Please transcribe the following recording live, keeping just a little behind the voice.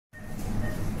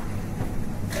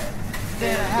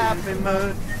happy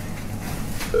mood.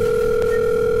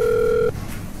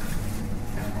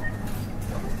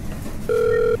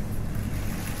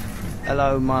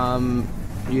 Hello, Mum.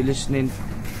 Are you listening?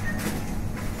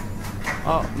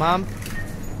 Oh, Mum?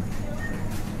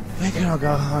 Where can I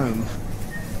go home?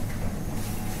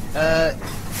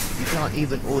 You can't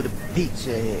even order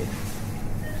pizza here.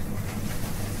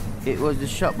 It was the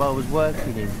shop I was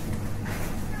working in.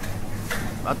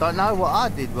 I don't know what I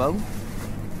did wrong.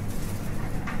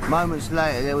 Moments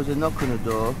later, there was a knock on the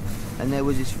door, and there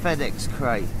was this FedEx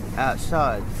crate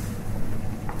outside.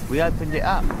 We opened it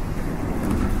up.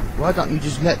 Why don't you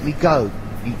just let me go,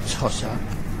 you tosser?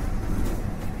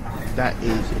 That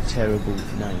is a terrible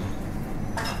name.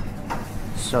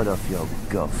 Sod off your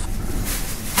goff.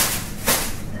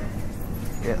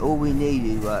 Yeah, all we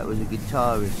needed, right, was a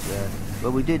guitarist.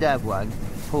 Well, we did have one.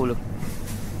 Paula.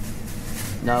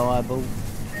 No eyeball.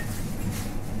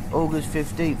 August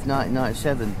 15th,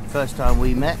 1997. First time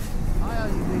we met. I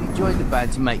only really joined the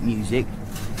band to make music.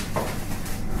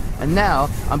 And now,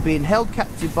 I'm being held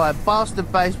captive by a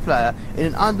bastard bass player in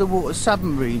an underwater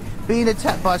submarine, being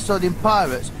attacked by sodding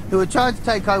pirates who are trying to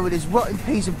take over this rotten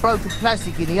piece of broken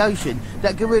plastic in the ocean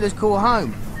that gorillas call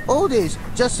home. All this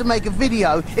just to make a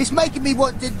video. It's making me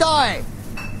want to die.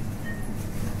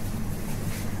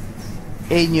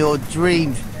 In your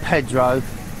dreams, Pedro.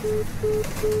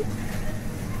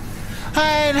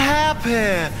 I ain't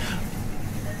happy.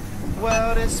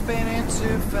 World is spinning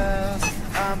too fast.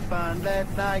 I'm bundled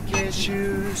like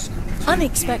issues.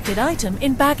 Unexpected item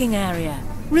in bagging area.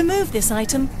 Remove this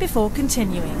item before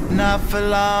continuing. Not for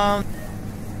long.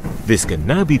 This can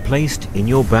now be placed in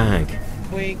your bag.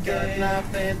 We got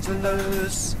nothing to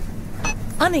lose.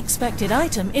 Unexpected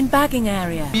item in bagging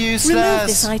area. Useless. Remove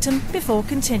this item before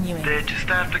continuing. They just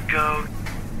have to go.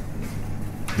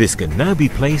 This can now be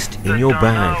placed in your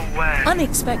bag.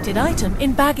 Unexpected item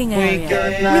in bagging area.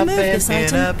 Remove this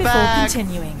item before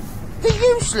continuing.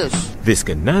 They're useless. This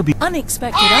can now be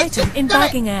Unexpected item in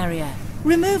bagging area.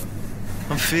 Remove.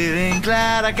 I'm feeling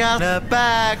glad I got a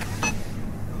bag.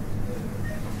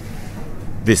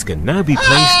 This can now be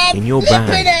placed in your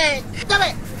bag. Damn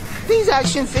it! These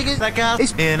action figures. I got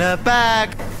It's in a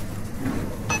bag.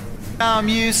 I'm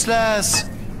useless.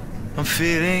 I'm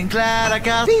feeling glad I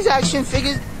got these action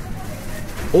figures.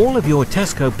 All of your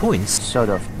Tesco points. Sod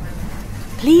off.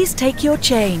 Please take your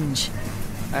change.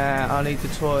 I need the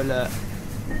toilet.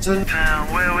 to the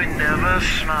town where we never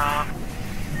smile.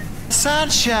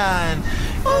 Sunshine.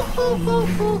 Ooh, ooh, ooh,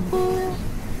 ooh, ooh.